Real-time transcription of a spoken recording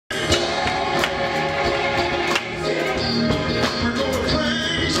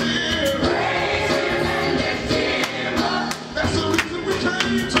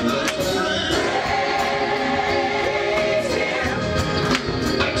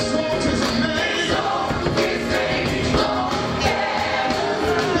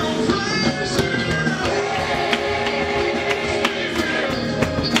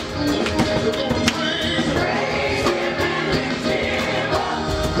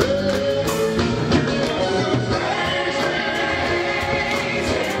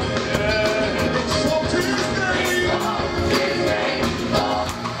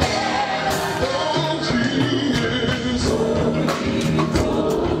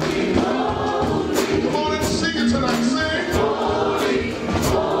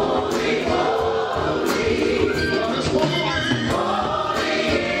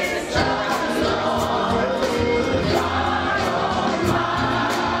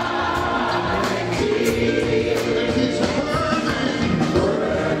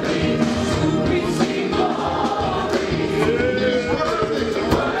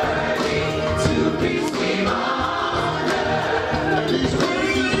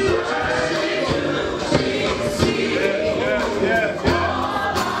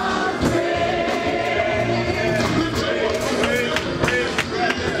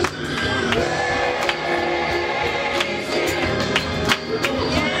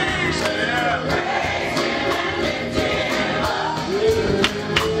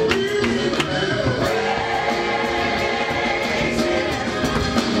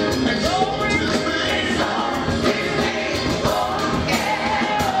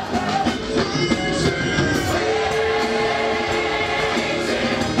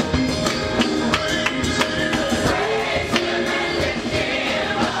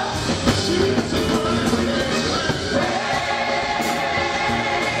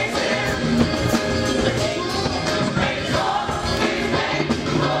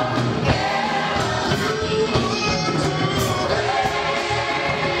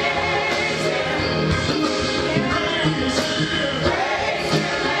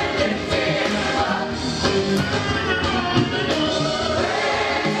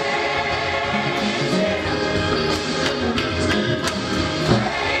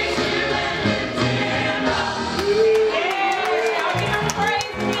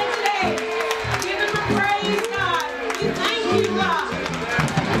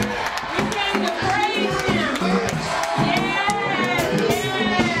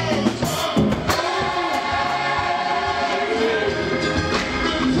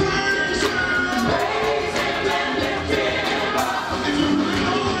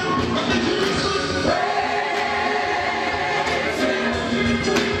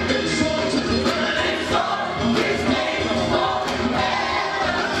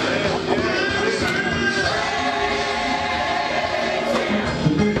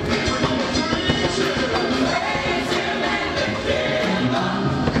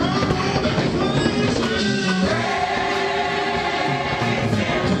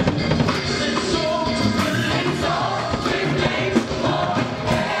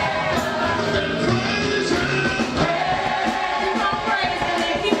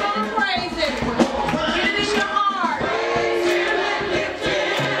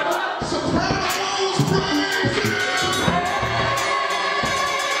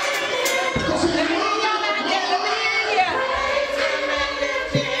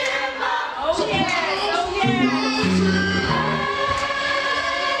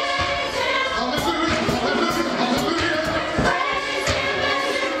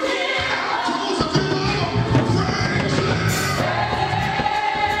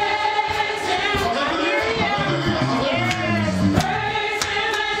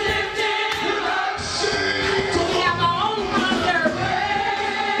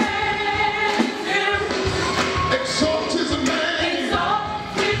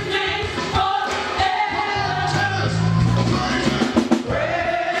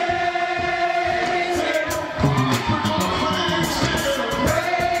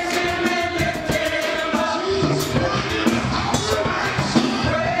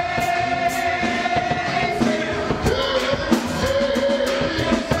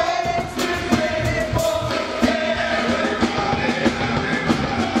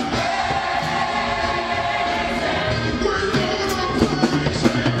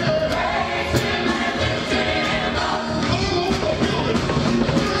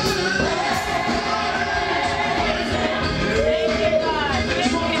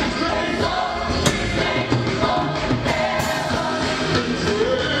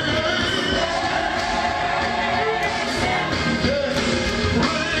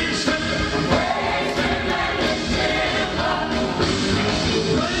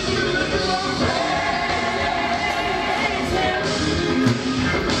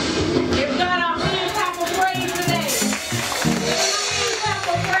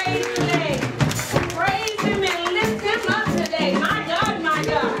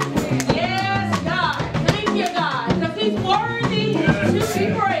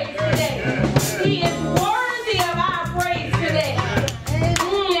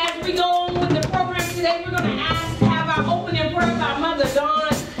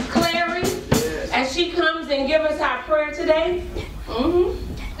give us our prayer today? Amen.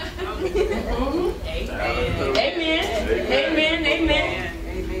 Amen. Amen.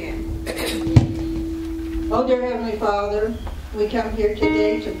 Amen. Oh, dear Heavenly Father, we come here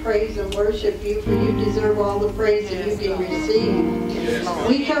today to praise and worship you, for you deserve all the praise that you can receive.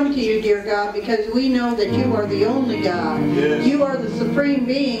 We come to you, dear God, because we know that you are the only God. You are the supreme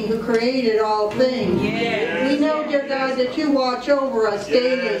being who created all things. We know, dear God, that you watch over us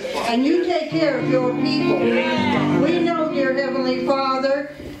daily, and you take care of your people. We know, dear Heavenly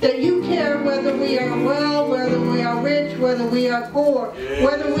Father, that you care whether we are well, whether we are rich, whether we are poor,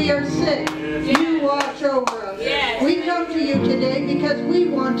 whether we are sick. You watch over us. We come to you today because we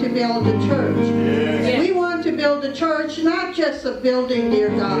want to build a church. We want to build a church, not just a building, dear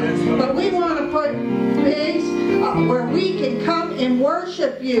God, but we want to put base where we can come and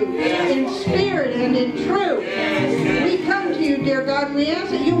worship you in spirit and in truth. We come to you, dear God. We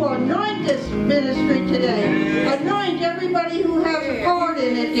ask that you will anoint this ministry today. Anoint everybody who has a part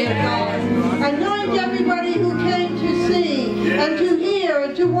in it, dear God. Anoint everybody who came to see and to hear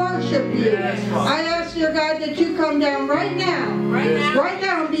and to worship you. I ask, dear God, that you come down right now,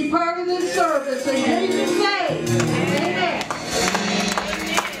 and be part of this service. In Jesus' name, amen.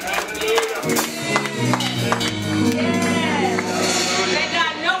 Let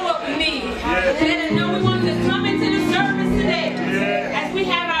God know what we need. Let us know we want to come into the service today. As we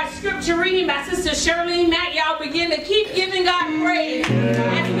have our scripture reading by Sister Shirley Mack, y'all begin to keep giving God praise.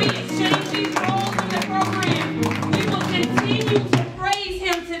 As we exchange these roles in the program, we will continue to praise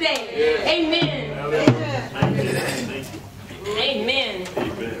Him today. Amen. Amen.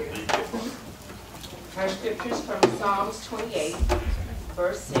 Our scriptures from Psalms 28,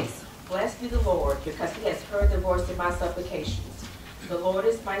 verse 6. Blessed be the Lord, because He has heard the voice of my supplications. The Lord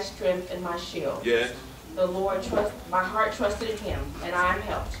is my strength and my shield. Yes. The Lord my heart trusted in Him, and I am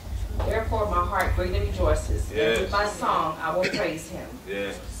helped. Therefore my heart greatly rejoices, and with my song I will praise Him.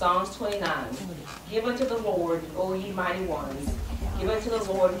 Yes. Psalms 29. Give unto the Lord, O ye mighty ones. Give unto the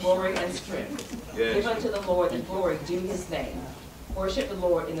Lord glory and strength. Yes. Give unto the Lord the glory due His name. Worship the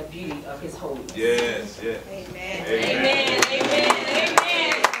Lord in the beauty of His holiness. Yes. Yes. Amen. Amen. Amen.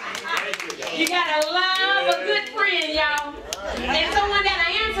 Amen. You gotta love a good friend, y'all. And someone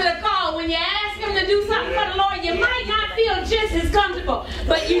that'll answer the call when you ask them to do something for the Lord. You might not feel just as comfortable,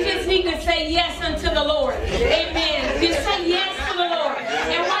 but you just need to say yes unto the Lord. Amen. Just say yes to the Lord.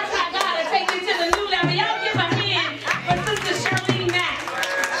 And watch how God will take you to the new level. Y'all give a hand for Sister Shirley Mack.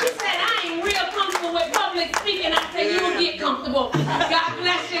 She said, I ain't real comfortable with public speaking. I said, you'll get comfortable. God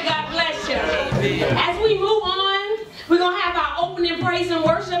bless you. God bless you. As we move on, we're going to have our opening praise and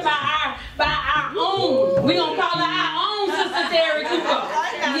worship by our own. We're going to call her our own Sister Terry Cooper.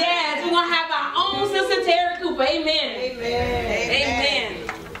 Yes, we're going to have our own Sister Terry Cooper. Amen. Amen.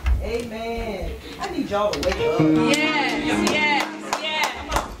 Amen. I need y'all to wake up. Yes.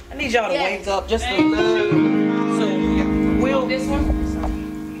 I need y'all to wake up just a little. So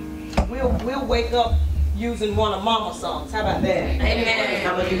we'll wake up using one of Mama's songs. How about that? Amen.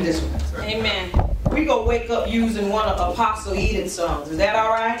 I'm gonna do this one. Amen. We gonna wake up using one of Apostle Eden's songs. Is that all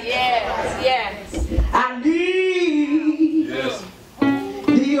right? Yes. I need the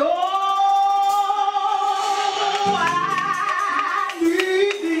I need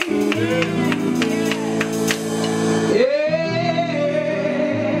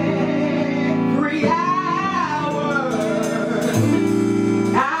every hour.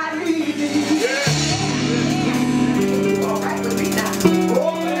 I need all right with me now. Oh,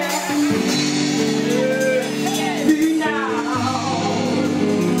 be now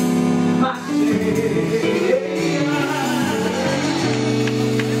my Savior.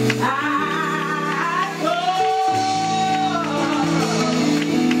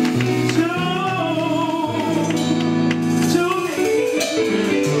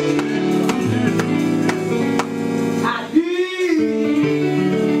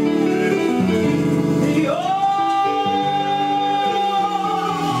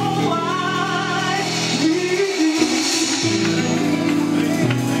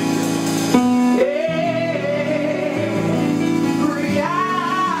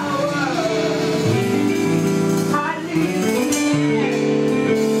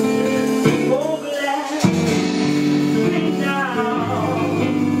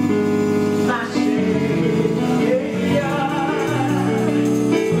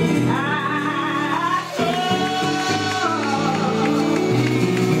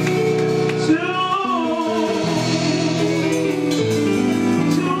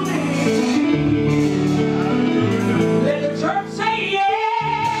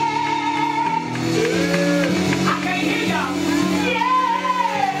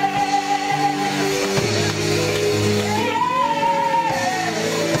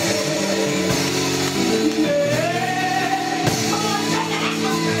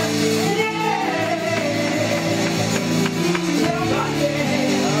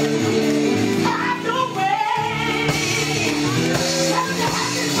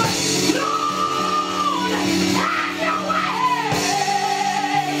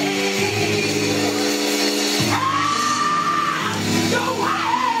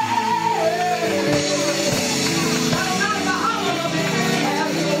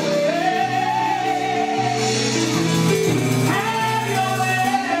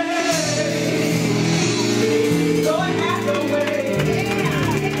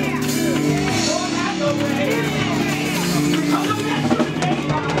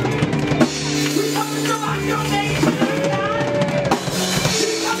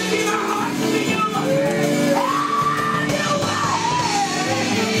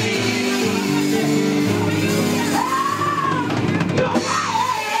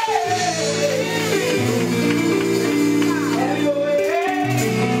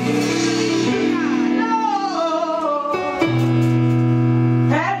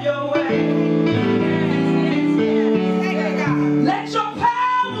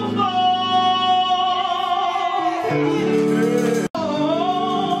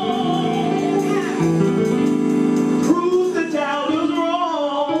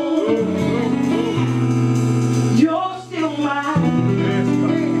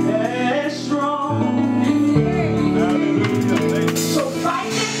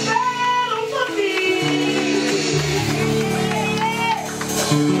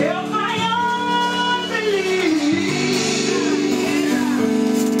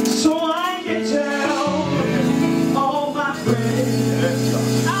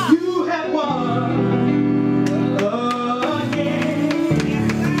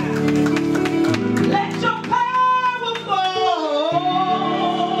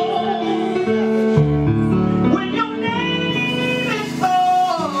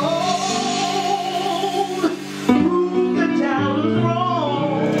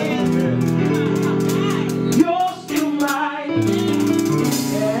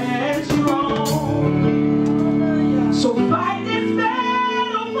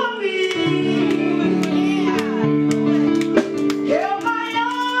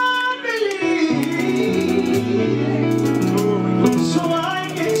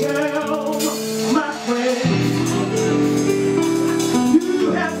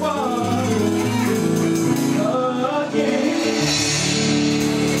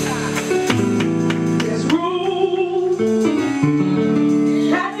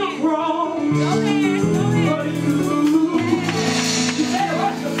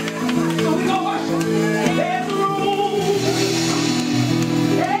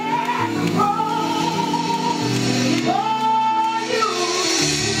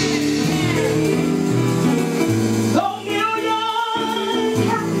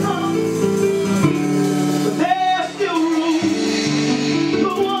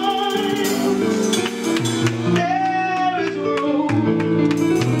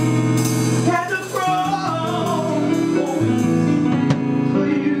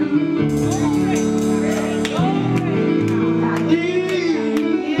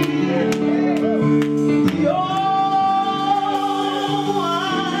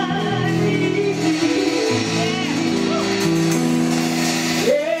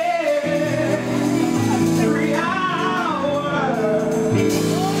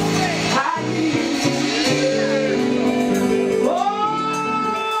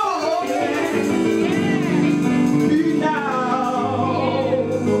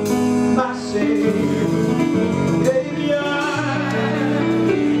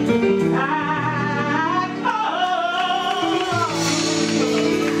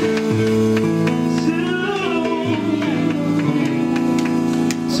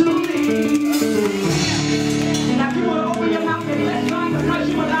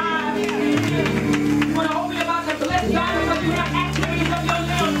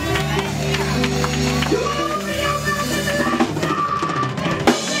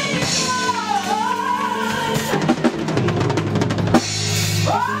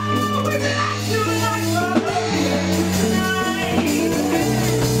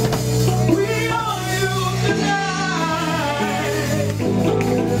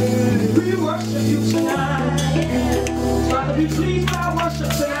 worship you tonight. Father, be pleased with our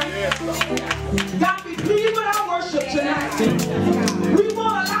worship tonight. God, be pleased with our worship tonight. We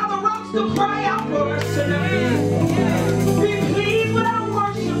won't allow the rocks to cry out for us tonight. Be pleased with our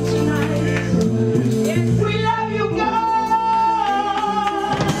worship tonight. We love you, God.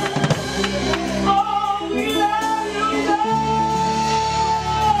 Oh, we love you, God.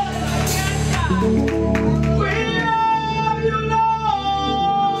 We love you, Lord.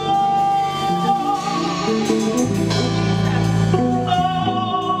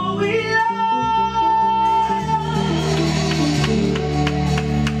 Oh, we love you.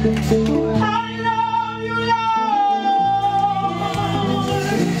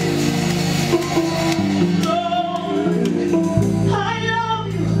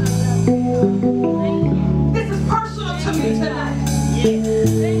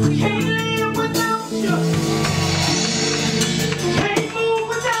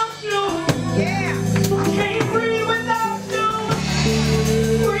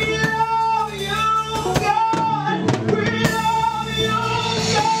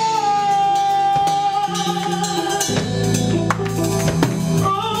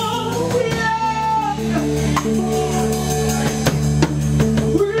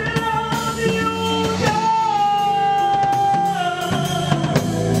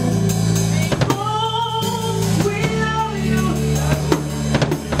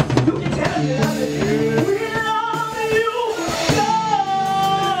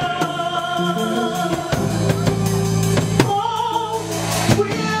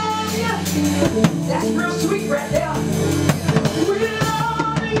 That's real sweet right there. We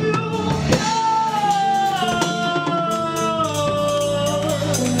love you,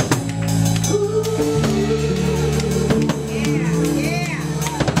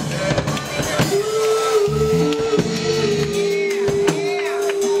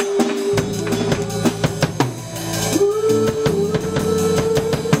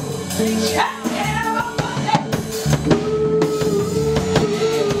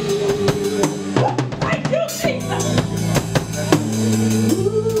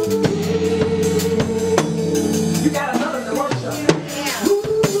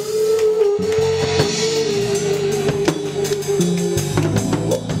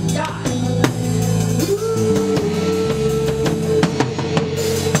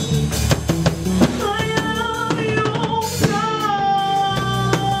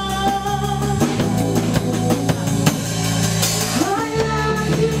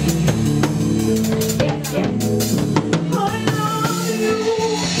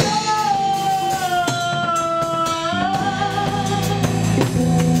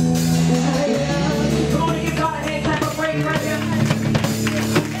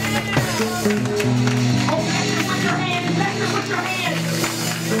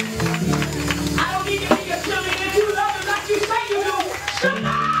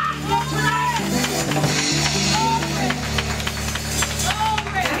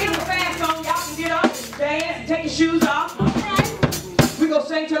 take your shoes off. We gonna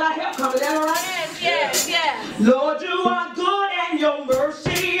sing till our help comes. Is that all right? Yes, yes, yes. Lord, you are good and your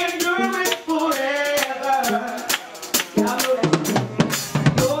mercy endureth forever.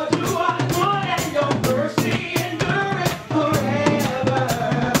 Lord, you are good and your mercy endureth forever.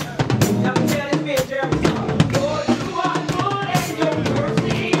 Now me tell this man, Jeremy. Lord, you are good and your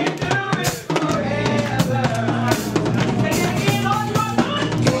mercy endureth forever. Say it again, Lord, you are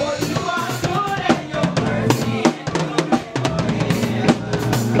good. Lord, you are good and your mercy endureth forever.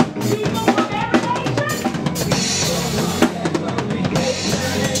 People from every nation.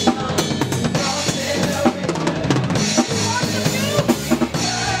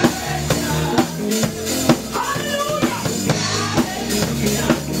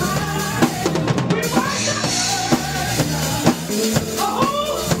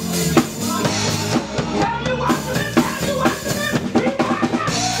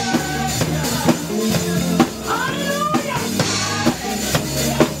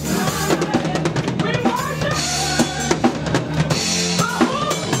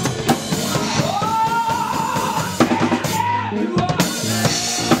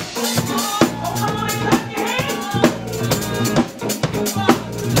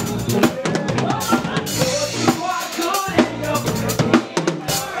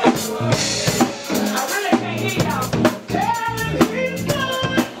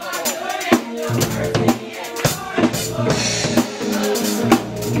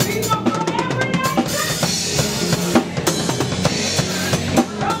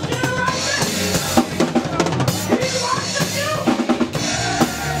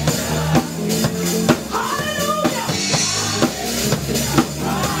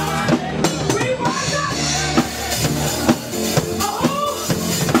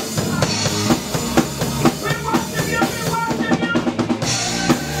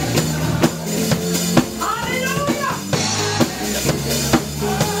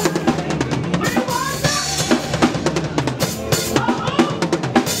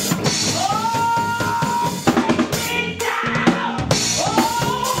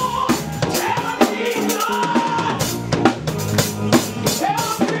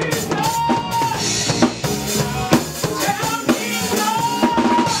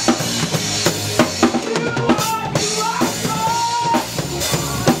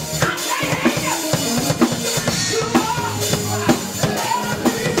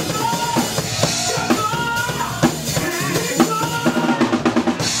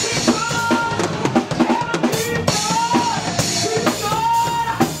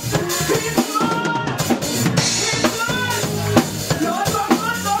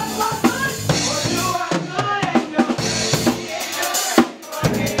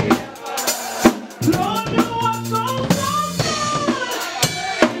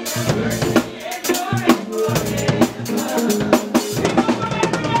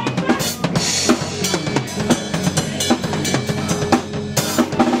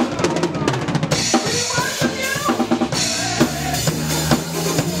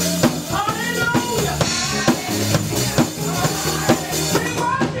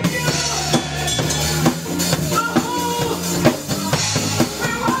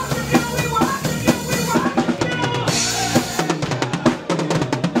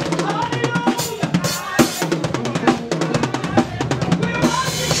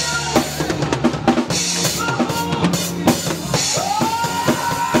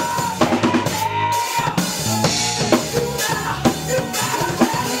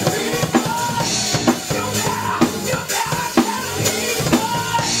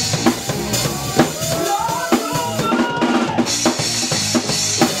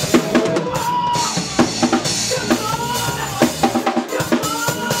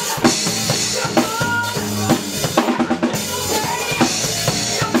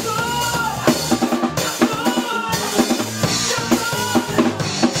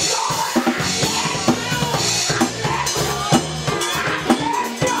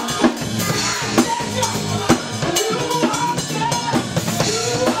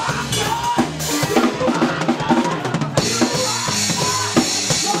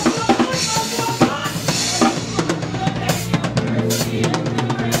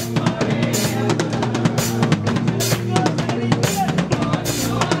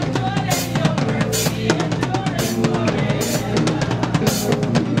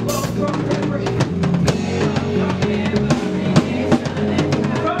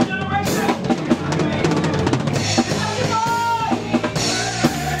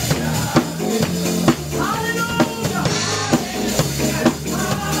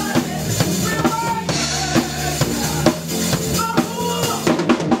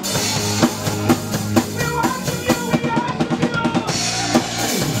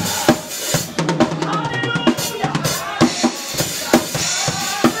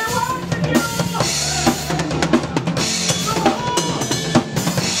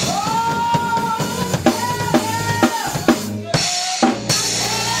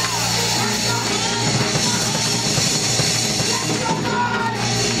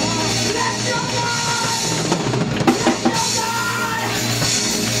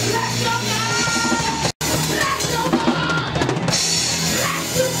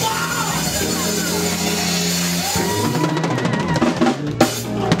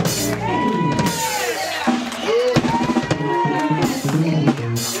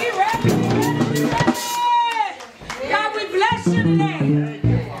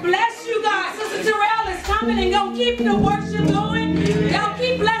 Bless you, God. Sister Terrell is coming and gonna keep the worship going. Y'all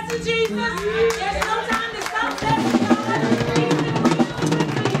keep blessing Jesus. There's no time to stop blessing God.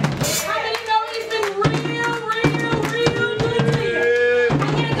 How many know he's been real good to you?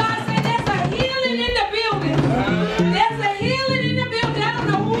 I hear God say there's a healing in the building. There's a healing in the building. I don't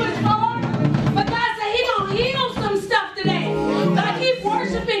know who it's for, but God said he's gonna heal some stuff today. Gotta keep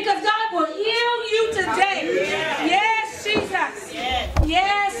worshiping because God will heal you today. Yes, Jesus.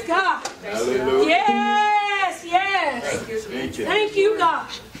 Yes, God. Yes. Thank you, God.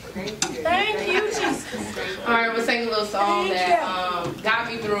 Thank you, Jesus. All right, we'll sing a little song that got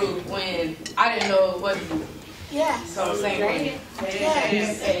me through when I didn't know what to do. Yes. So I'm saying,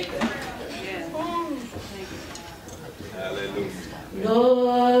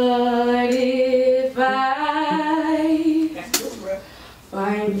 Lord, if I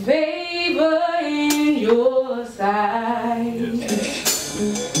find favor in your sight,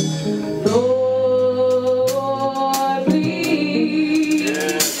 Lord, please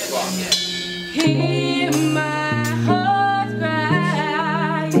hear my heart's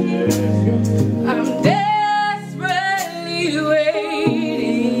cry. I'm desperately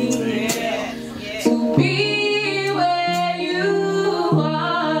waiting to be where you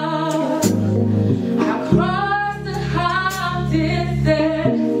are.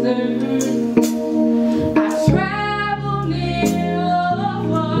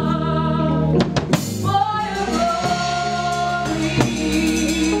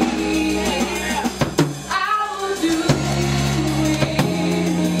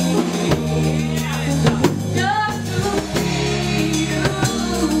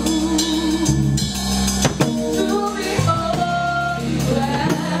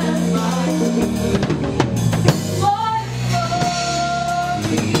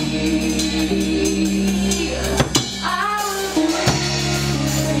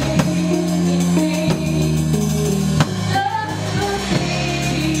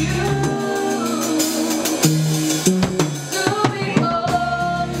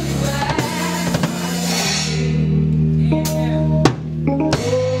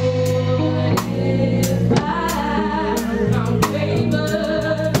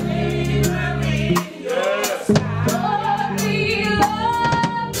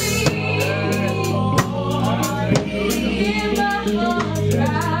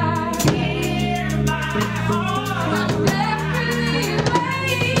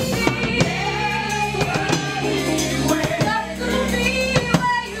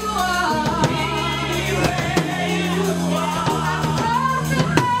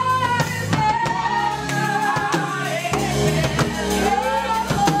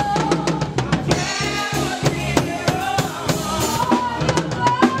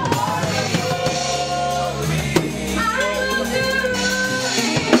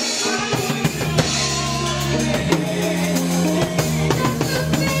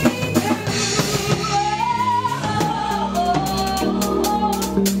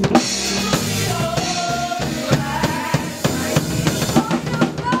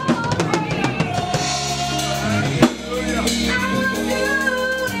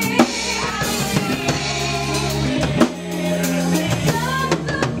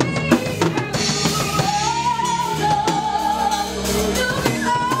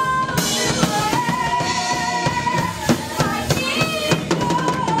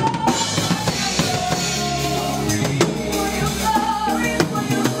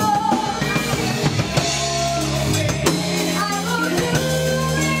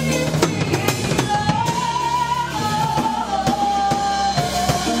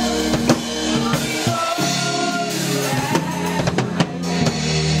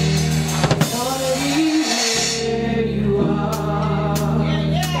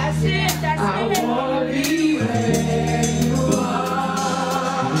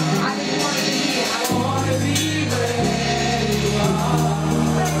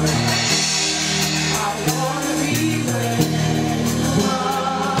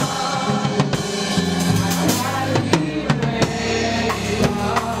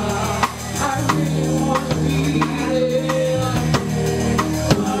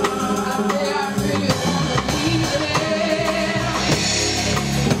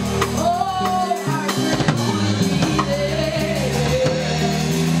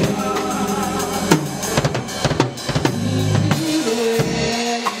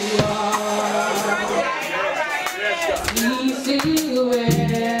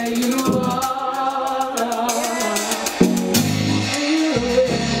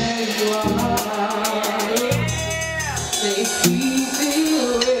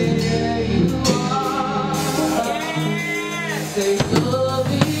 love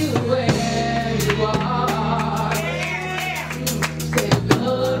you where you are. Say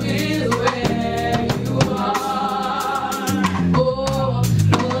love you where you are. Oh,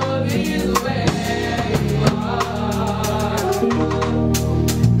 love you where you are.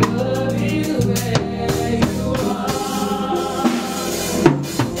 Love you where you are.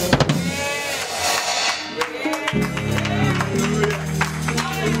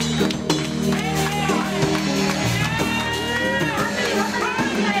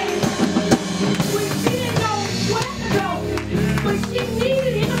 When she didn't know where to go, when she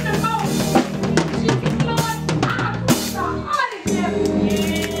needed him the most, she said, Lord, I put the hardest desert.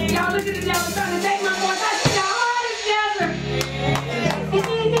 Y'all look at the devil trying to take my voice. I see the hardest desert.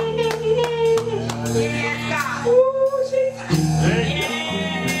 Ooh, Jesus.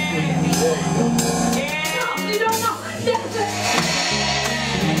 You don't know desert.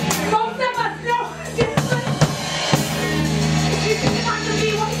 Most of us know desert. If I can be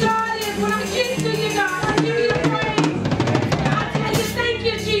what God is, when I get to you, God, I give you the praise. I tell you, thank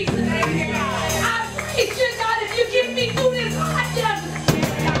you, Jesus. I praise you, God, if you get me through this hot desert.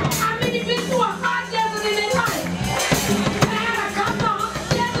 How many been through a hot desert in their life? And I had a couple of hot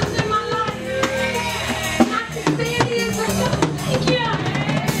deserts in my life. I can say it is, but God, thank you.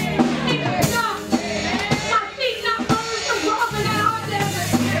 Thank you, God. My feet not burned from crossing that hot desert.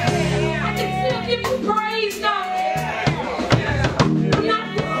 I can still give you praise, God. I'm not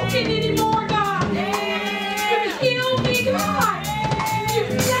broken anymore, God. You healed me, God. You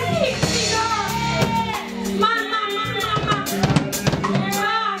saved me, God. My.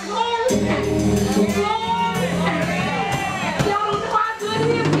 Glory. Glory. Y'all don't know how good it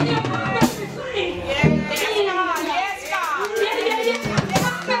is to hear my baby sing. Yeah.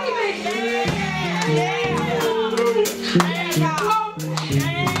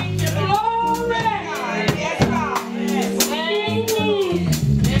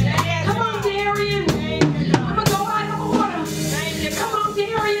 Come on, Darian. I'm going to go out of order. Come on,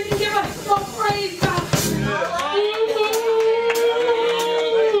 Darian, and give us some more praise, God.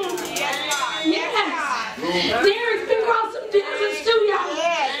 Yes. Darian's been across some deserts too, y'all.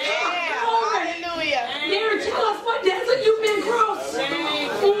 Glory. Darian, tell us what desert you've been across.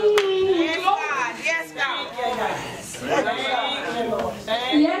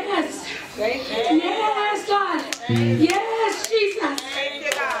 Yes. Yes, God. Yes, Jesus.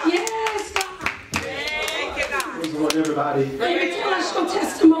 Yes, God. Praise the Lord, everybody. Baby, tell us your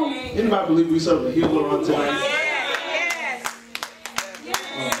testimony. Anybody believe we serve a healer on tonight?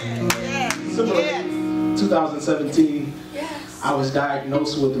 Similarly, 2017, I was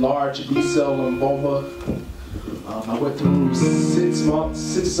diagnosed with large B-cell lymphoma. I went through 6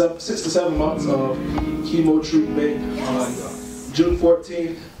 to 7 months of chemo treatment. June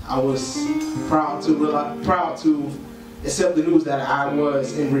 14th, I was proud to accept the news that I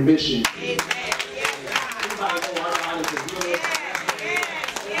was in remission.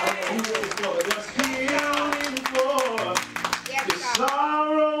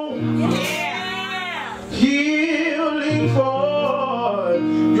 Healing for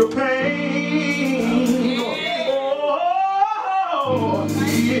your pain. Oh,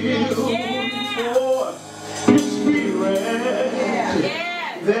 healing for your spirit.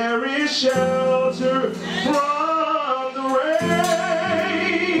 There is shelter from the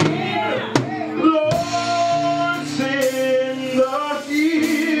rain. Lord, send the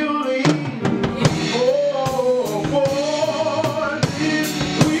healing. Oh, for this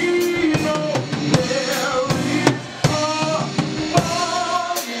we know there is a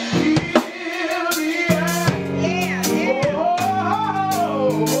healing. Oh,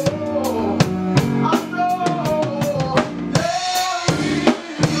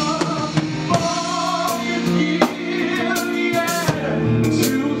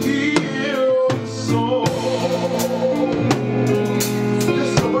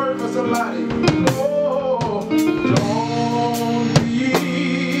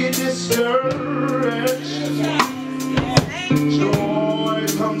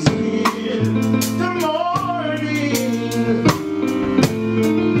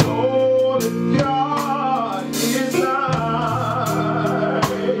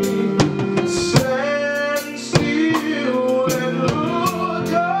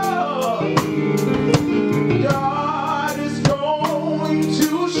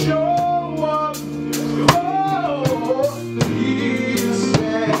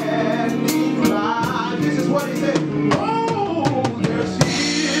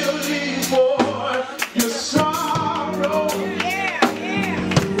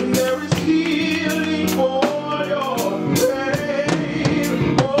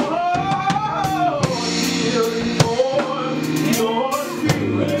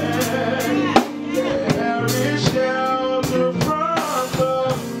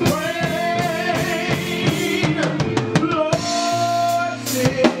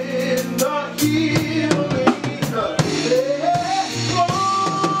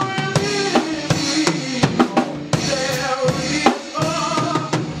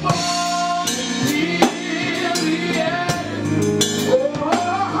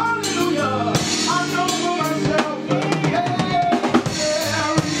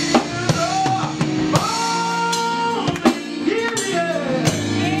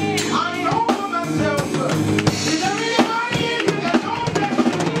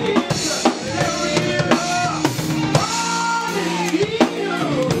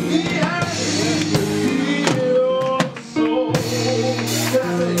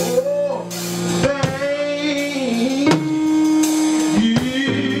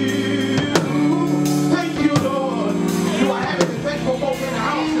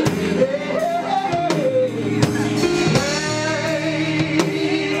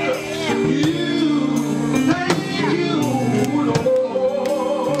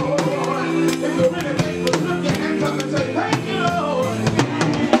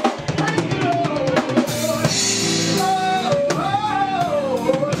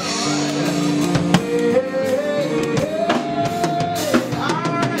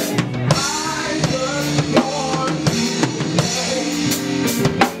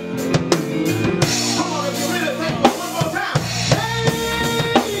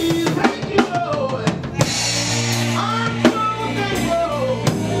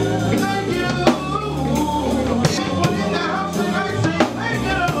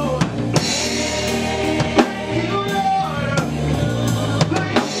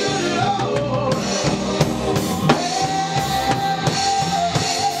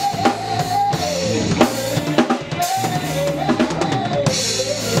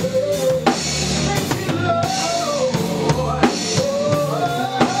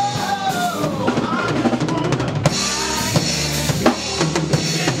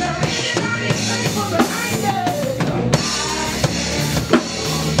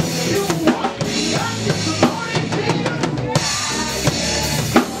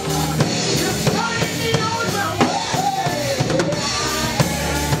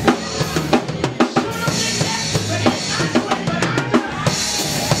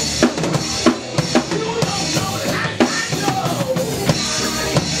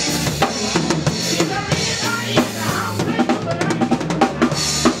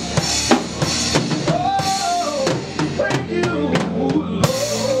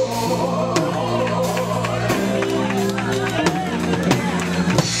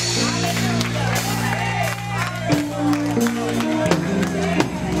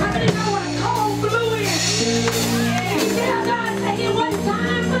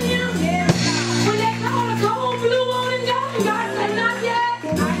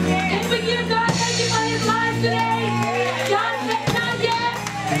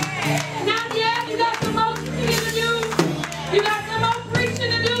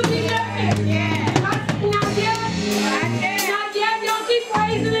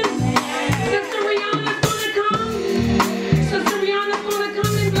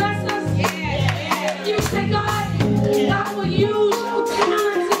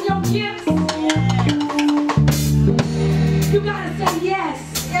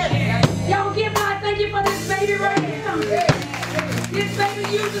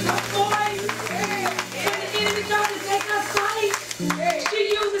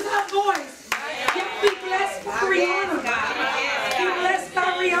 voice. Y'all be blessed by Rihanna. Be blessed by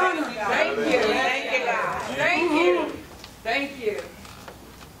Rihanna. Thank you. Thank you, God. Thank you. Thank you.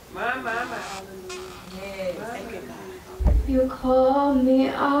 My. Yes. Thank you, God. You call me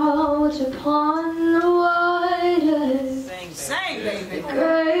out upon the waters. Sing, baby.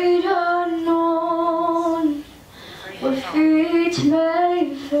 Great unknown, where feet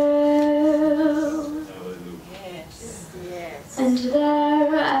may fail. And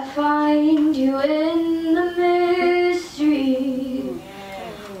there I find you in the mystery.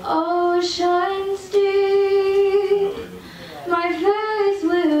 Oceans deep, my faith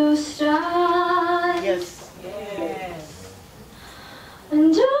will stand.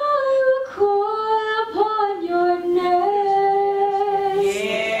 And I will call upon your name.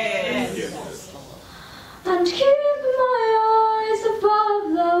 And keep my eyes above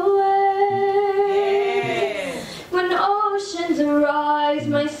the waves. When oceans arise,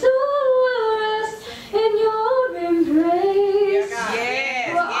 my soul will rest in your embrace.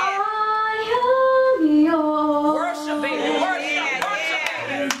 For I am yours. Worship, baby. Worship.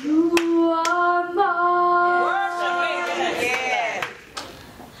 And you are mine.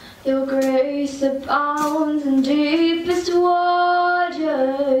 Your grace abounds in deepest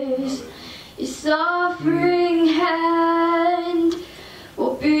waters. Your suffering hand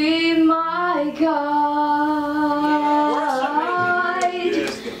will be my guide.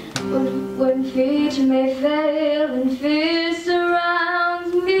 When feet may fail and fear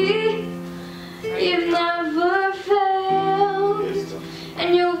surrounds me, you've never failed,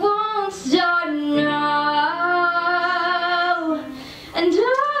 and you won't start now. And I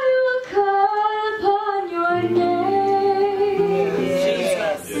will call upon your name.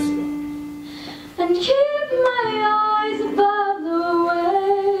 And keep my eyes above the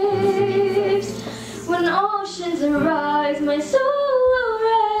waves. When oceans arise, my soul will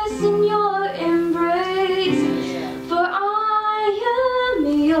rest in your embrace. For I am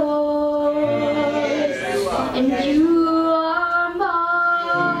yours, and you are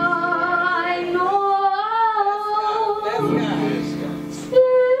mine. Oh,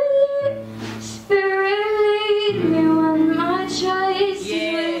 Spirit, lead me when my choice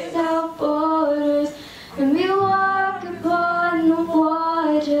is without borders. Let me walk upon the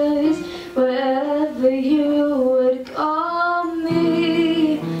waters wherever you would call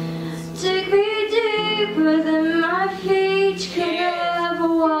me. Take me deeper than my feet could ever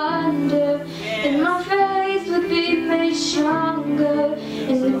wander, and my faith would be made stronger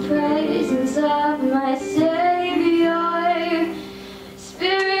in the presence of my Savior.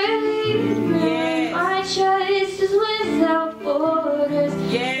 Spirit, lead me when my choice is without borders.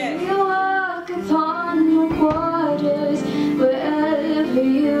 Let me walk upon the waters wherever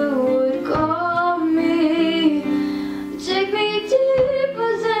you would call me. Take me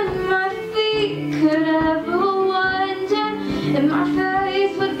deeper than my feet could ever wander, and my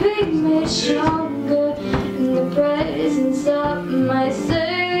faith would be made stronger in the presence of my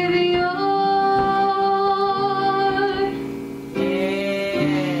Savior.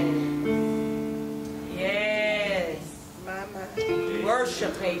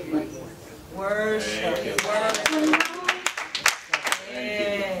 Worship, baby. Worship.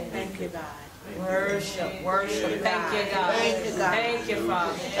 Thank you, God. Worship. Thank you, God. Thank you, God. Thank you,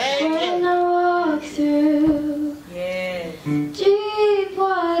 Father. When I walk through deep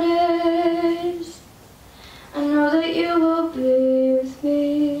waters, I know that you will be with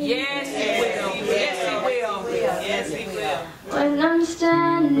me. Yes, He will. Yes, He will. Yes, He will. When I'm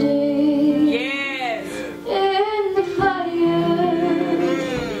standing in the fire,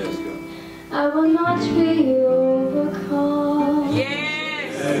 I will not be overcome.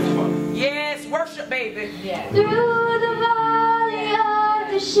 Yes, worship, baby. Through the valley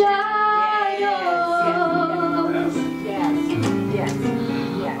of the shadows,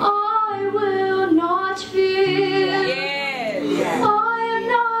 I will not fear. I am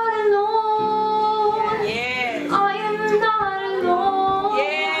not alone. I am not alone.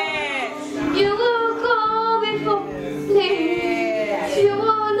 You will go before me. You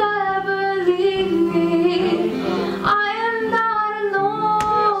will never leave me. I am not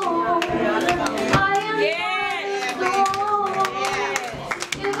alone. I am not alone.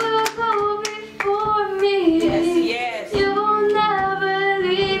 You will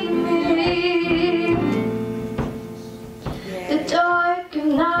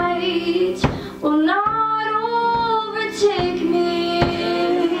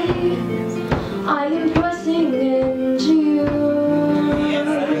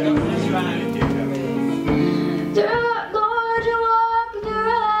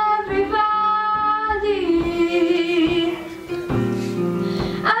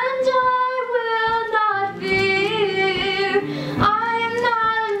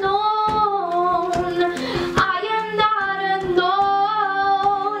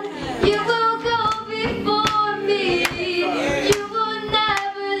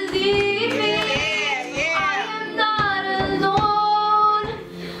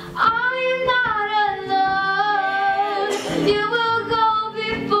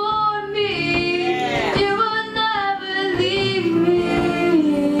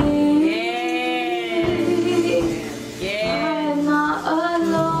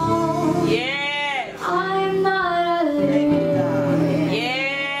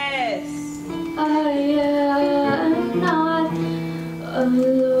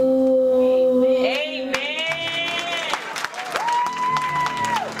Lord. Amen.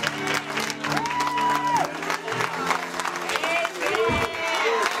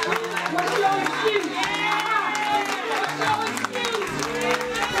 What's your excuse? What's your excuse?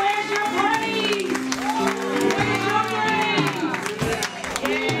 Where's your praise? Where's your praise?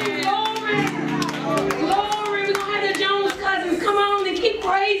 Glory. Glory. We're going to have the Jones cousins come on and keep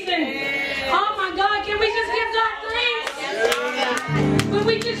praising. Oh my God, can we just give God thanks? When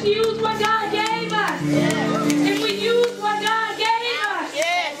we just use what God gave us. If we use what God gave us.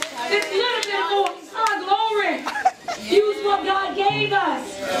 This little bit more. Oh, glory. Use what God gave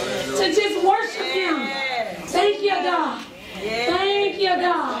us to just worship Him. Thank you, God. Thank you,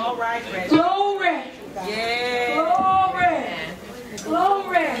 God. All right, Reggie. Glory. Yeah. Glory.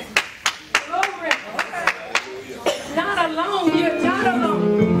 Glory. Glory. Not alone. You're not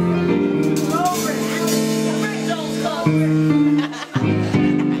alone. Glory.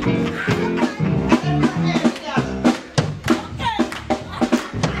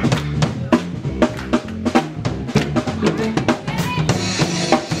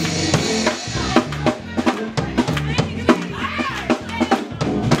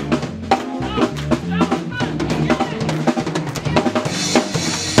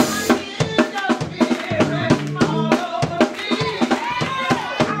 All over me.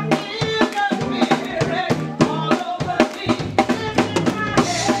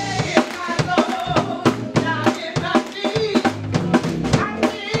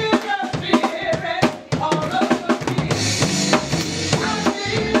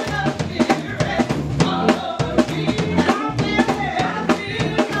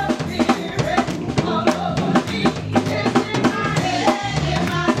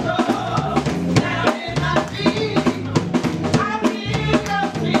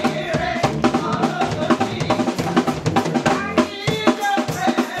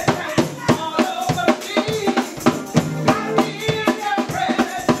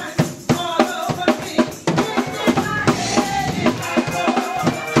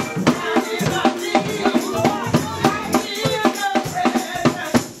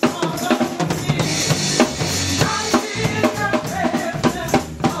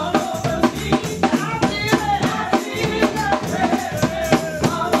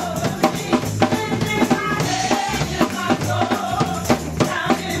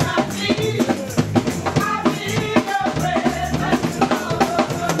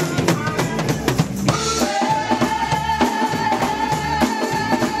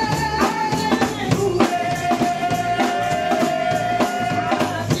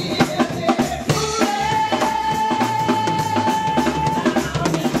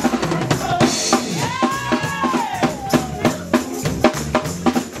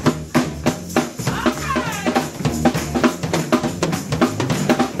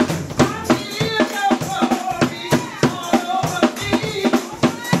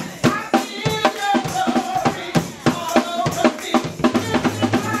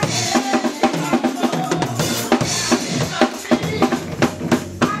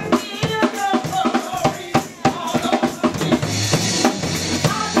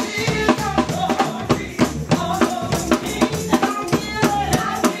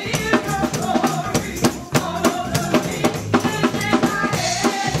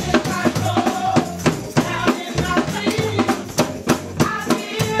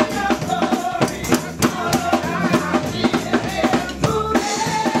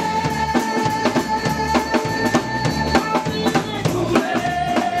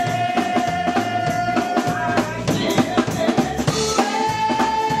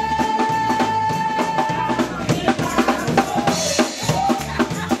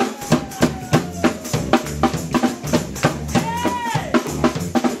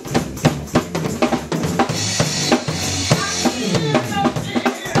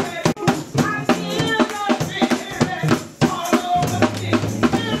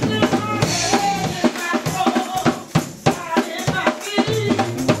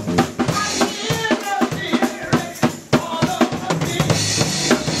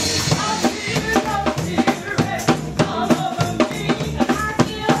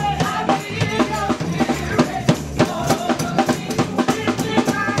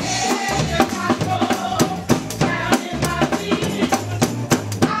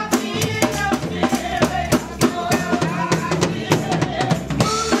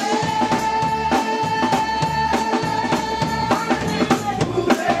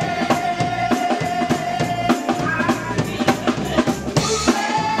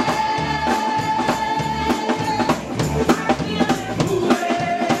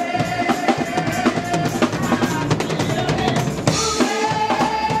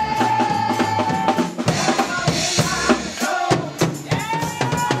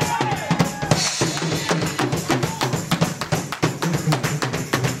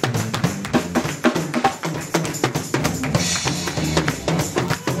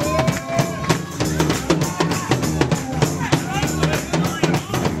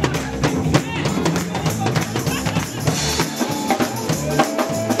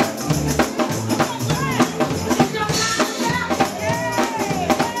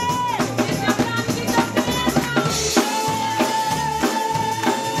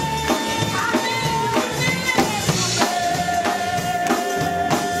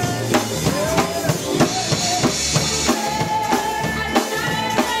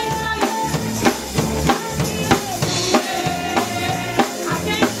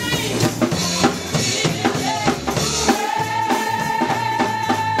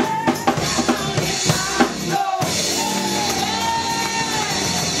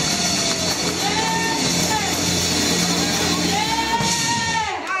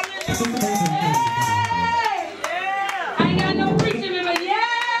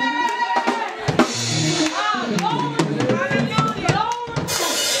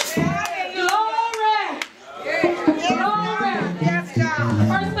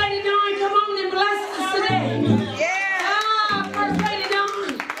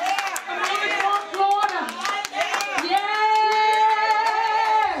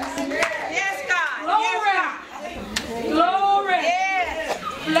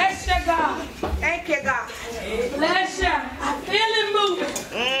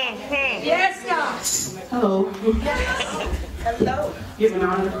 Hello. Hello. Giving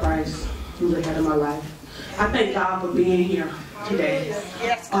honor to Christ, who's the head of my life. I thank God for being here today.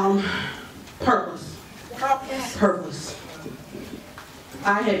 Yes. Purpose. Purpose. Purpose.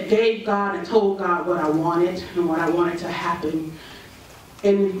 I had gave God and told God what I wanted and what I wanted to happen.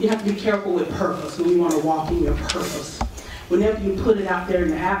 And you have to be careful with purpose when you want to walk in your purpose. Whenever you put it out there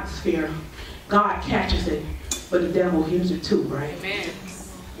in the atmosphere, God catches it, but the devil hears it too, right? Amen.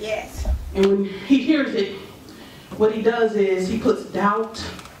 Yes. And when he hears it, what he does is he puts doubt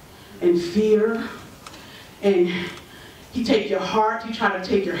and fear, and he takes your heart, he tries to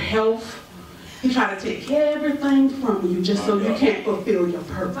take your health, he tries to take everything from you just so you can't fulfill your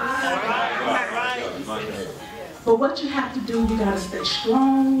purpose. But what you have to do, you got to stay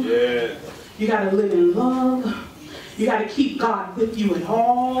strong. Yeah. You got to live in love. You got to keep God with you at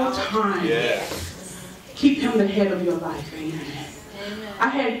all times. Yeah. Keep him the head of your life. Amen. Amen. I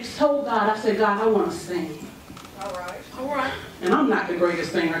had told God, I said, God, I want to sing. All right. All right. And I'm not the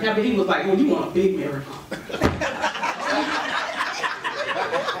greatest singer. But he was like, well, you want a big miracle.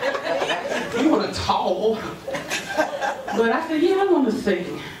 You want a tall. But I said, yeah, I want to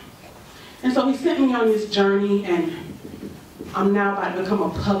sing. And so he sent me on this journey, and I'm now about to become a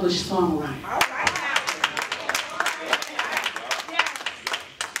published songwriter. All right.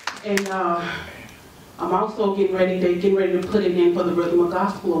 And I'm also getting ready to put it in for the Rhythm of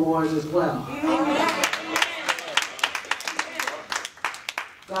Gospel Awards as well.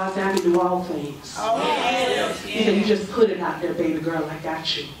 God said I can do all things. He said, you just put it out there, baby girl, I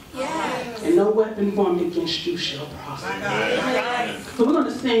got you. And no weapon formed against you shall prosper. So we're going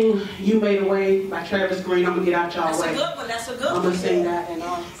to sing You Made a Way by Travis Green. I'm going to get out y'all way. That's a good one. That's a good one. I'm going to sing that, and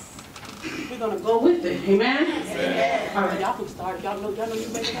we're going to go with it. Amen? Amen. All right, y'all can start. Y'all know You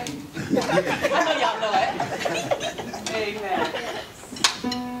Made a Way? I know y'all know it. Amen.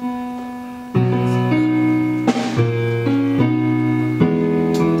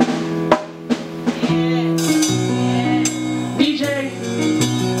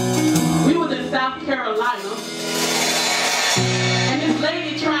 Carolina, and this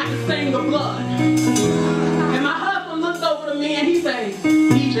lady tried to sing the blood. And my husband looked over to me and he said,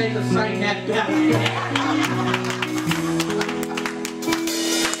 DJ could sing that better.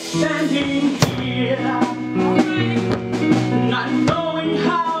 Standing here, not knowing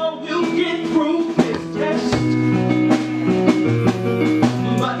how we'll get through this test,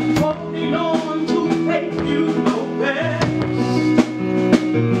 but holding on to faith you know best.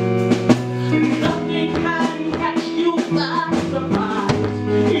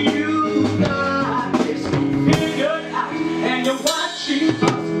 And you're watching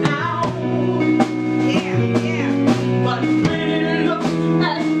us now.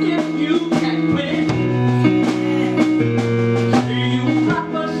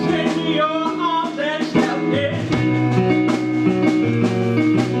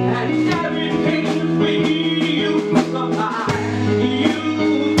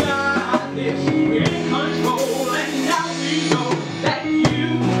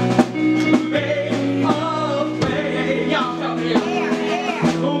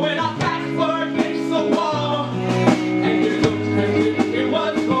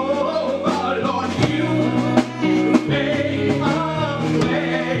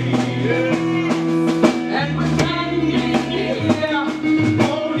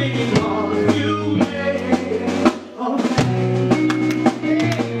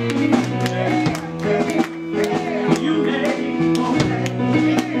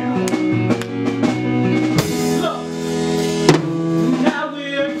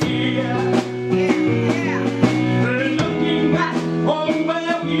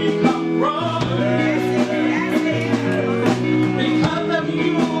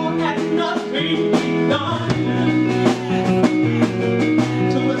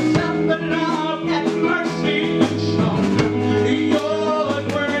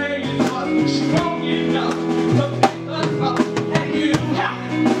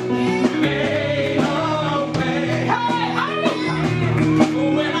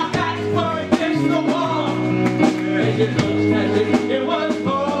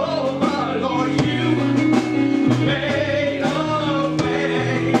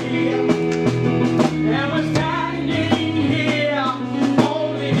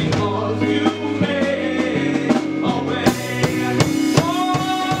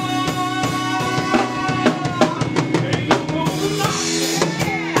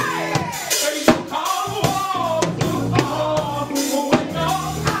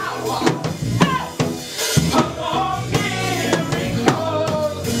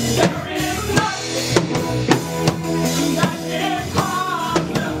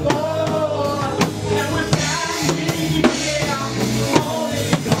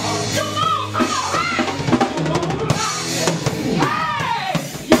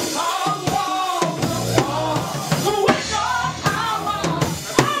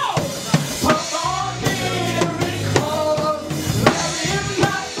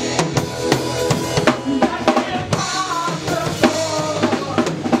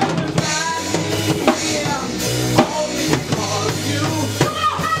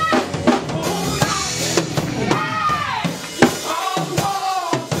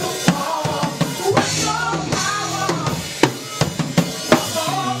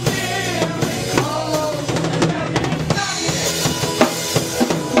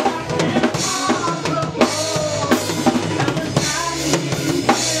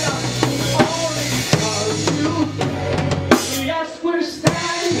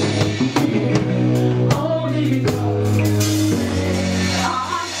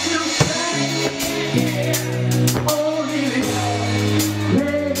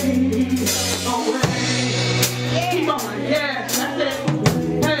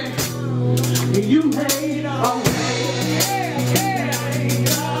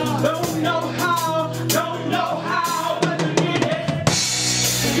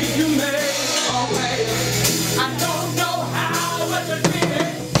 You made a way. I don't know how, but you did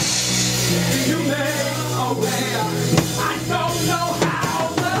it. You made a way. I don't know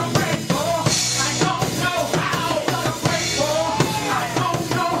how, but I'm grateful. I don't know how, but I'm grateful. I don't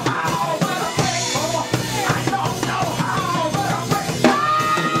know how, but I'm grateful. I don't know how, but I'm grateful.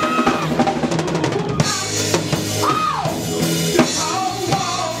 Oh! You fall,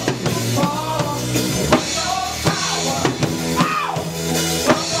 for your power. Oh!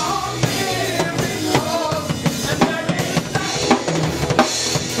 For your miracles. And there is nothing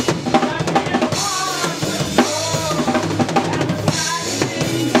that can harm the soul.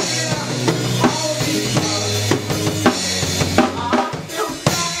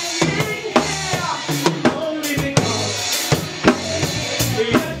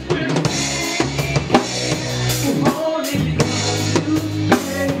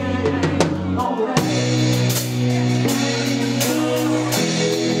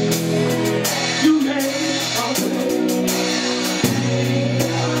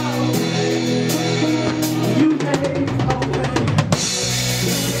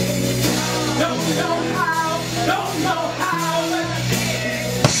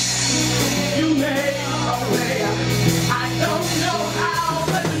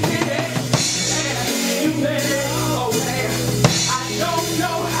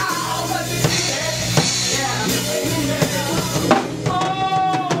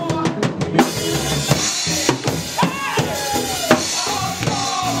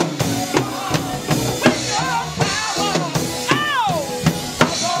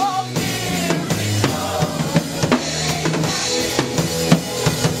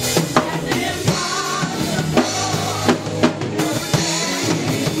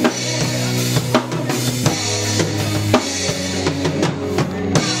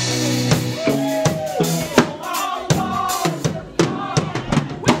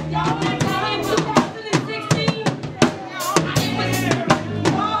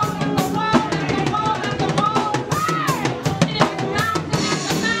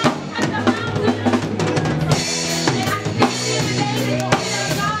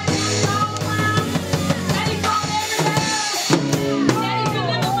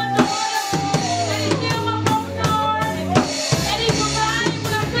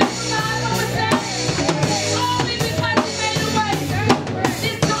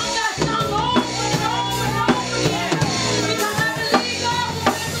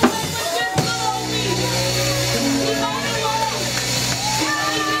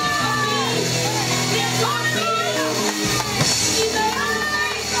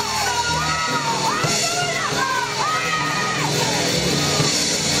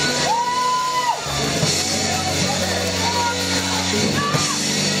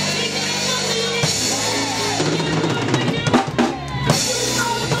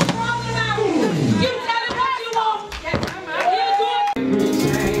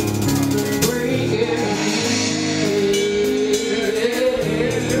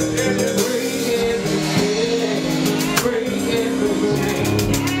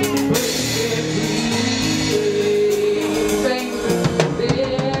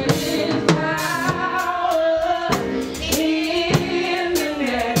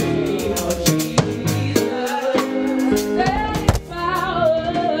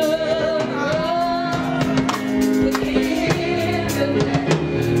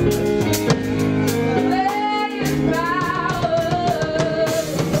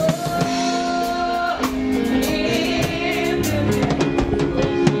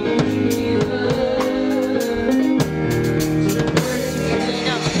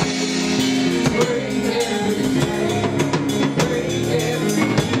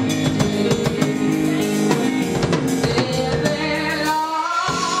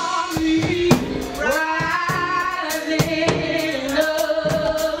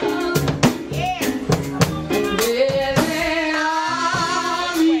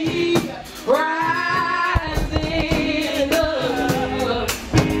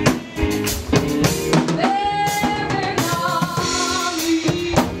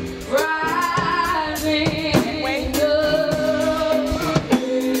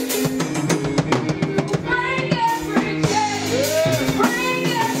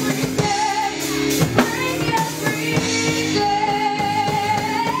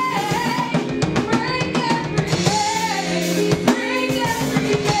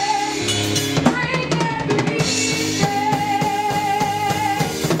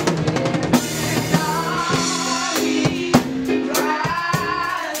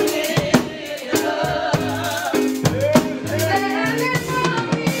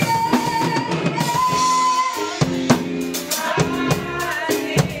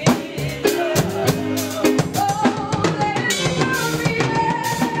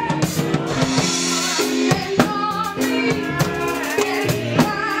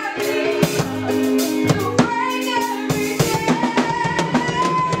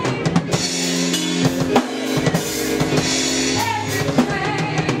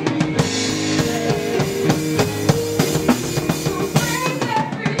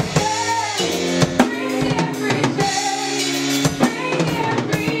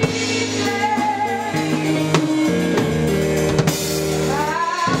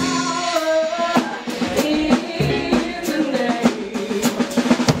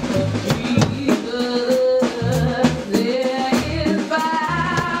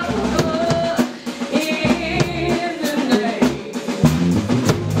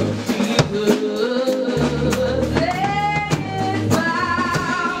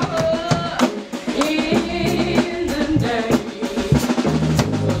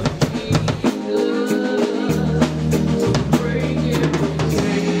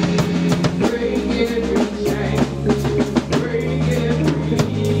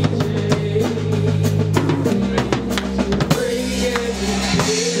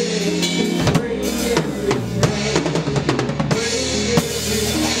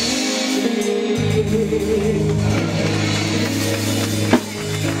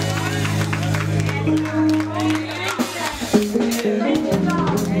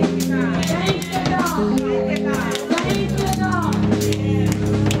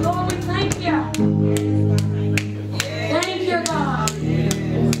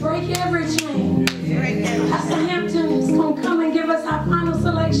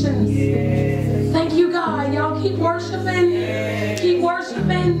 nations. Thank you, God. Y'all keep worshiping. Keep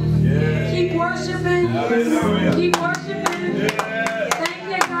worshiping. Keep worshiping. Keep worshiping. Thank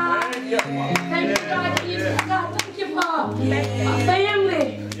you, God. Thank you, God. Jesus, God. Thank you for a family.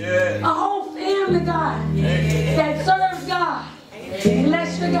 A whole family, God, that serves God.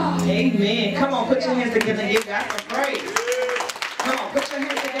 Bless you, God. Amen. Come on, put your hands together and give God some praise. Come on, put your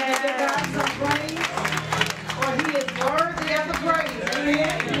hands together and give God some praise. For He is worthy of the praise.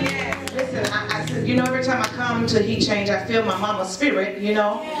 Amen. Listen, I said, you know, every time I come to Heat Change, I feel my mama's spirit, you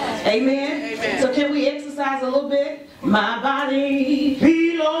know. Amen. Amen. So can we exercise a little bit? My body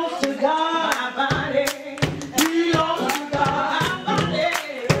belongs to God. My body belongs to God. My body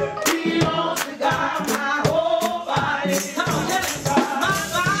belongs to God. My whole body. Come on, tell it. My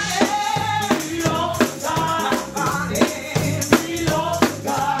body belongs to God. My body belongs to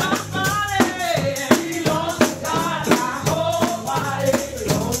God. My body belongs to God. My whole body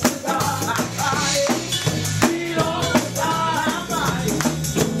belongs to God. My body belongs to God. My body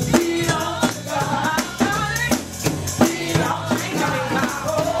belongs to God. My body belongs to God. My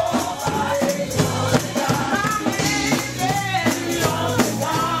whole body belongs to God. My head belongs to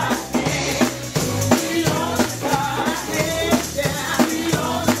God. Belongs to God.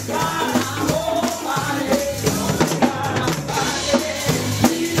 Belongs to God. My whole body belongs to God. My body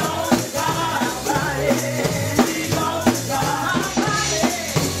belongs to God. My body belongs to God. My body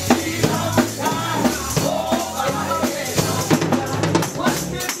belongs to God. My whole body belongs to God. What's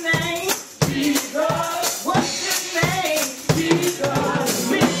His name? Jesus. What's His name? Jesus.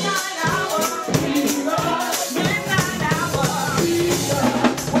 Midnight hour. Jesus. Midnight hour. Jesus.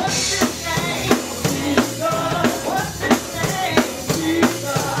 What's His name? Jesus. What's His name?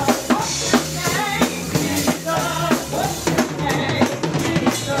 Jesus. What's His name? Jesus. What's His name?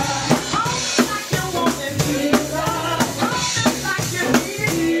 Jesus. Hold like you want it, Jesus. Hold like you need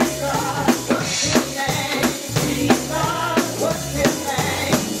it, Jesus. What's His name? Jesus. What's His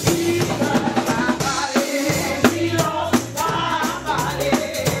name? Jesus. My body belongs to God. My body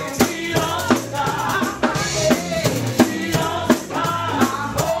belongs to God. My body belongs to God.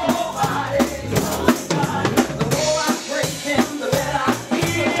 My whole body belongs to God. The more I praise Him, the better I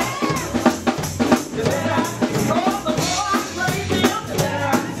feel. The better I feel. Oh, the more I praise Him, the better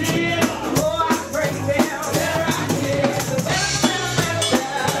I feel. The more I praise Him, the better I feel. The better I feel.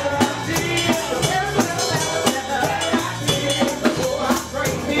 The better I feel. The more I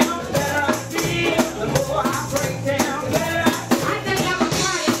praise Him, the better I feel. The more I praise Him, the better I feel. I think y'all was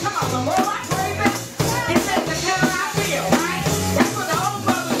trying. Come on, the more I praise Him, it says the better I feel, right? That's what the old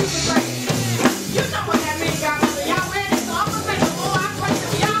brothers used to say. You know what that means, y'all. Y'all ready? So I'm gonna say the more I praise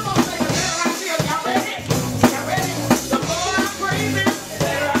Him, y'all gonna say the better I feel. Y'all ready? Y'all ready? The more I praise Him, the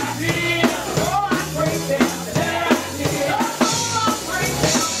better I feel. The more I praise Him, the better I feel. The more I praise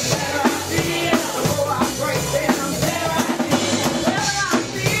Him, the better I feel. The more I praise Him, the better I feel. The better I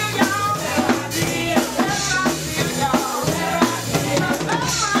feel, y'all. The better I feel. The better I feel, y'all. The better I feel. The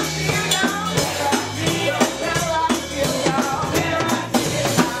better I feel, y'all. The better I feel. The better I feel, y'all. The better I feel.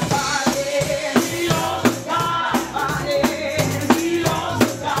 My body belongs to God. My body belongs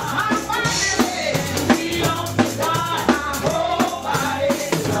to God. My body belongs to God. My whole body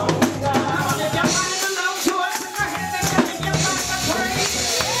belongs to God. If your body belongs to us, put your hands together and give God some praise.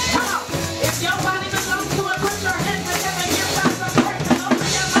 Come on. If your body belongs to us, put your hands together and give God some praise. And open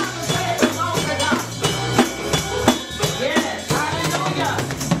your mouth and say it belongs to God. Yes, hallelujah.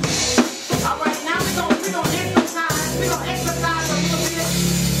 All right, now we're gonna exercise. We're gonna exercise a little bit.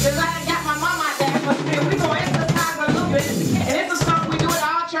 Cause I done got my mama out there, but we're gonna exercise a little bit. And it's a song we do at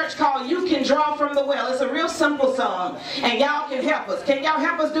our church called "You Can Draw from the Well." It's a real simple song, and y'all can help us. Can y'all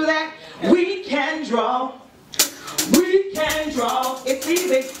help us do that? We can draw. We can draw. It's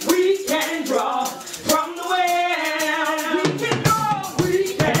easy. We can draw from the well. We can draw.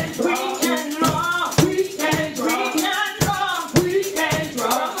 We can draw. We can draw. We can draw. We can draw. We can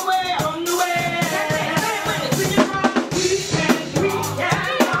draw from the well. From the well. We can draw. We can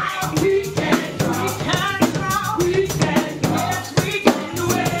draw. We can draw. We can draw. We can draw. Yes, we can do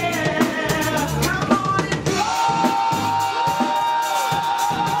it. Come on and draw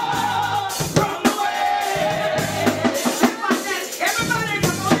from the well. Everybody,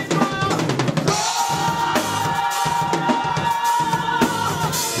 come on and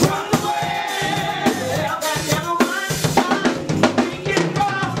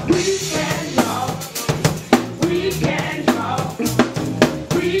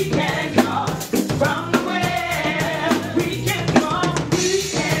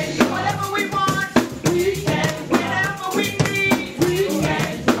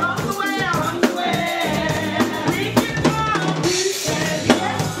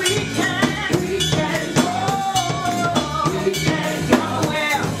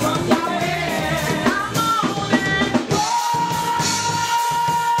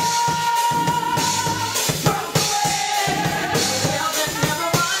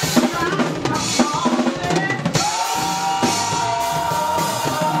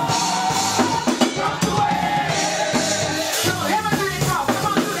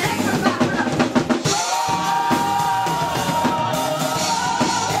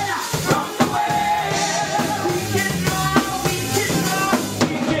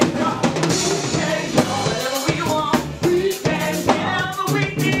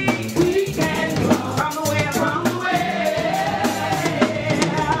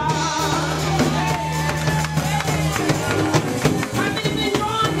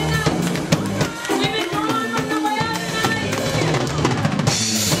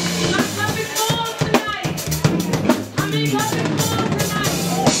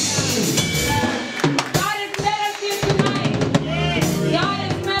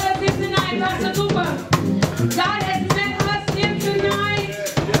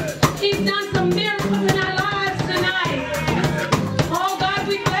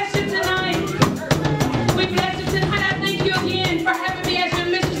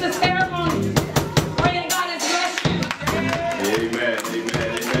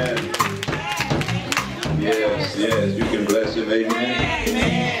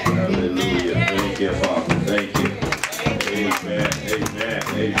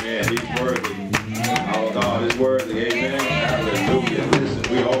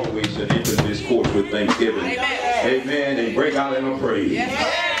Thanksgiving. Amen. And break out in a praise.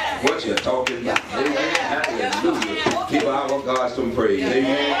 What you talking about? Amen. Hallelujah. Give our God some praise.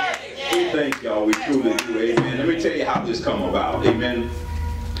 Amen. We thank y'all. We truly do. Amen. Let me tell you how this come about. Amen.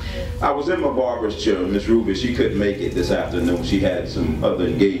 I was in my barber's chair. Miss Ruby, she couldn't make it this afternoon. She had some other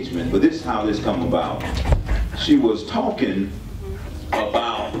engagement. But this is how this come about. She was talking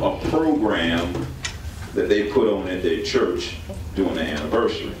about a program that they put on at their church during the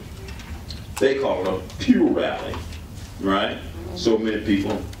anniversary. They call it a pew rally, right? So many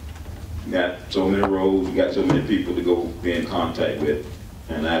people, you got so many rows, you got so many people to go be in contact with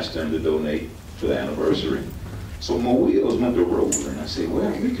and ask them to donate to the anniversary. So my wheels went to roll, and I said, well,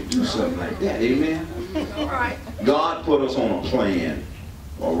 we could do something like that, amen? All right. God put us on a plan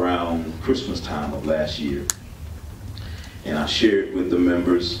around Christmas time of last year. And I shared with the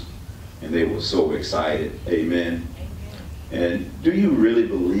members, and they were so excited, amen? And do you really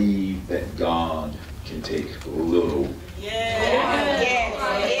believe that God can take a little? God,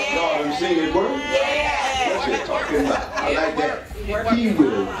 have you seen His word? What you talking about? I like that. He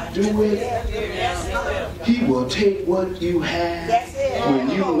will do it. He will take what you have. When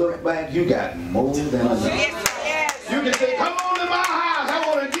you look back, you got more than enough. You can say, come on to my house. I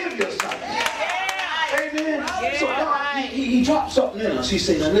want to give you something. Amen. So God, he dropped something in us. He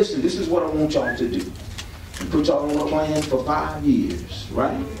said, now listen, this is what I want y'all to do. And put y'all on a plan for 5 years,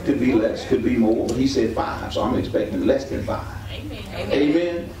 right? Could be less, could be more. But he said 5, so I'm expecting less than 5.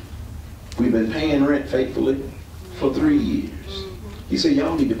 Amen. We've been paying rent faithfully for 3 years. He said,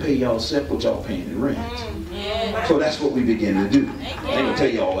 y'all need to pay y'allself what y'all paying in rent. So that's what we begin to do. I ain't going to tell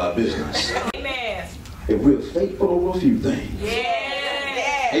you all our business. If we're faithful over a few things,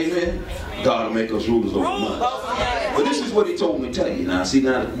 amen, God will make us rulers over much. But this is what he told me to tell you. Now, see,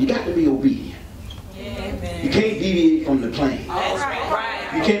 now, you got to be obedient. You can't deviate from the plan.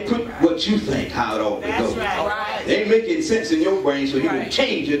 You can't put what you think how it ought to go. It ain't making sense in your brain, so you can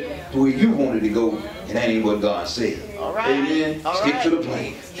change it to where you want it to go, and that ain't what God said. Amen. Stick to the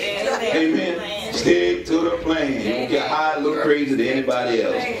plan. Amen. Stick to the plan. You don't get how it look crazy to anybody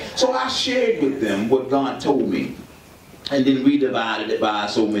else. So I shared with them what God told me, and then we divided it by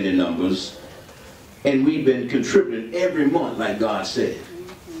so many numbers, and we've been contributing every month like God said.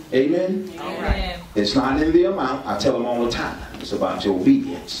 Amen. Amen. It's not in the amount. I tell them all the time. It's about your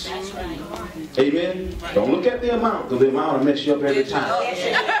obedience. That's right. Amen. Don't look at the amount, because the amount will mess you up every time.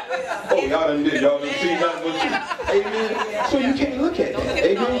 Oh, y'all done did. Y'all done seen that one. Amen. So you can't look at that.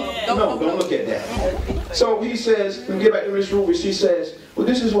 Amen. No, don't look at that. So he says, let me get back to Miss Ruby. She says, well,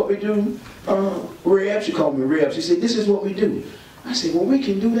 this is what we do. Reb, she called me Reb. She said, this is what we do. I said, well, we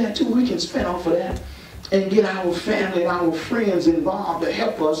can do that too. We can spend off of that and get our family and our friends involved to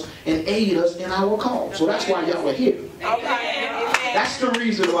help us and aid us in our cause. So that's why y'all are here. That's the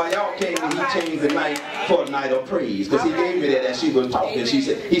reason why y'all came when he changed the night for a night of praise. Because he gave me that as she was talking.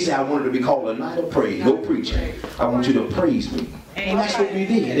 He said, I wanted to be called a night of praise. No preaching. I want you to praise me. And that's what we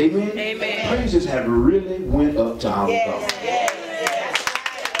did. Amen? Amen. Praises have really went up to our God.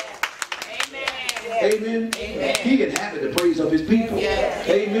 Amen. Amen. He inhabits the praise of his people.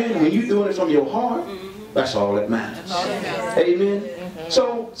 Amen. When you're doing it from your heart, that's all that matters. Amen.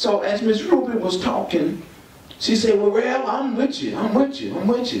 So as Miss Ruby was talking, she said, well, Reb, I'm with you. I'm with you. I'm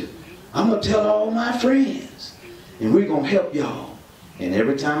with you. I'm going to tell all my friends. And we're going to help y'all. And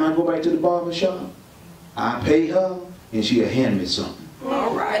every time I go back to the barber shop, I pay her and she'll hand me something.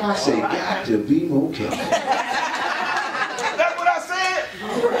 All right. I say, got to be more careful. That's what I said.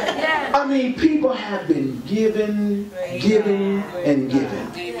 I mean, people have been giving, and giving.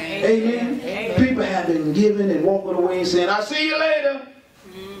 Amen. People have been giving and walking away and saying, I'll see you later.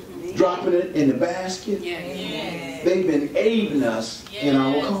 Dropping it in the basket. They've been aiding us in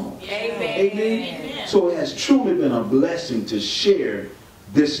our cause. Amen. So it has truly been a blessing to share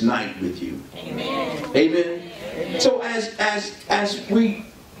this night with you. Amen. So as we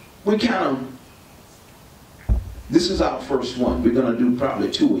kind of, this is our first one. We're going to do probably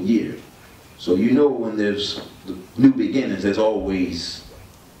 2 a year. So you know when there's new beginnings, there's always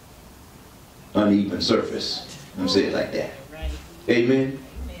uneven surface. I'm saying it like that. Amen.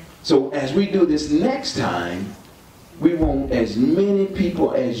 So as we do this next time, we want as many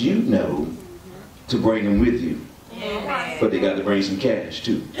people as you know to bring them with you. But they got to bring some cash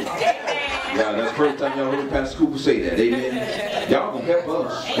too. Yeah, that's the first time y'all heard Pastor Cooper say that. Amen. Y'all gonna help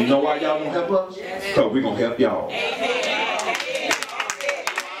us. You know why y'all gonna help us? Because we're gonna help y'all.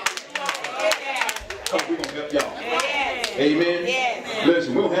 Because we're gonna help y'all. Amen.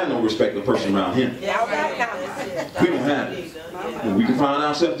 Listen, we don't have no respectable person around here. We don't have it. When we can find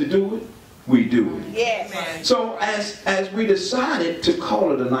ourselves to do it, we do it. Yes. So as we decided to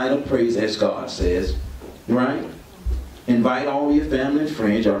call it a night of praise, as God says, right? Invite all your family and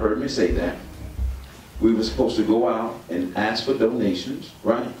friends. Y'all heard me say that. We were supposed to go out and ask for donations,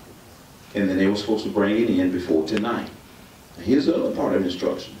 right? And then they were supposed to bring it in before tonight. Now, here's the other part of the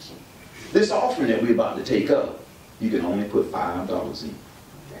instructions. This offering that we're about to take up, you can only put $5 in.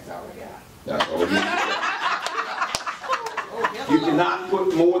 That's all we got. That's all we got. You cannot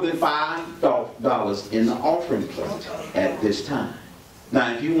put more than $5 in the offering plate at this time.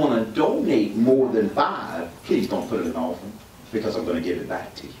 Now, if you want to donate more than $5, please don't put it in the offering, because I'm going to give it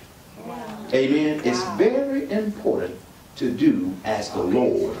back to you. Amen. It's very important to do as the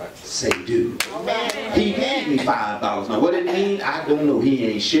Lord say do. He gave me $5. Now, what it means, I don't know. He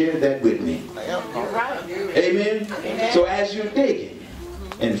ain't shared that with me. Amen. So as you're digging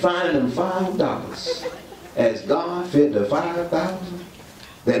and finding them $5, as God fed the 5,000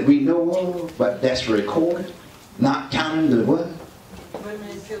 that we know of, but that's recorded, not counting the what?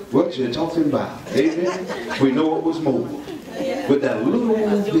 What you're talking about. Amen. We know it was more. But that little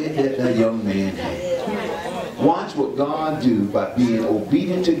bit that that young man had. Watch what God do by being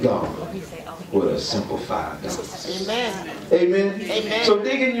obedient to God with a simple $5. Amen. Amen. Amen. So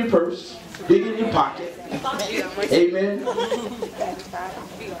dig in your purse. Dig in your pocket. Amen.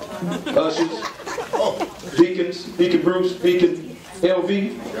 Ushers, deacons, Deacon Bruce, Deacon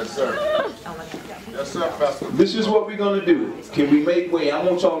LV. Yes, sir. Yes, sir, Pastor. This is what we're going to do. Can we make way? I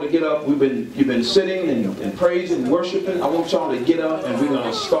want y'all to get up. You've been sitting and praising and worshiping. I want y'all to get up, and we're going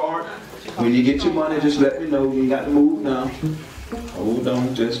to start. When you get your money, just let me know. You got to move now. Hold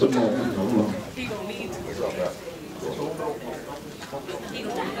on just a moment. Hold on.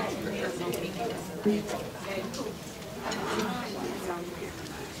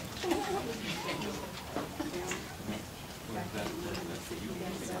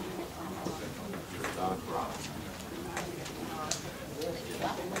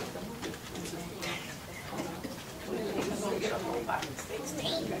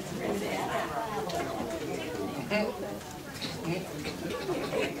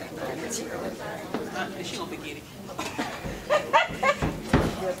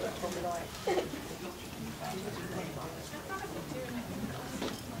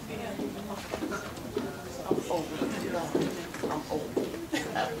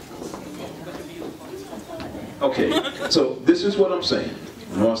 Okay, so this is what I'm saying.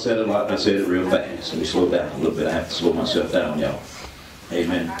 I know I said it a lot, and I said it real fast. Let me slow down a little bit. I have to slow myself down, y'all.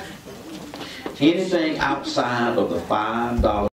 Amen. Anything outside of the $5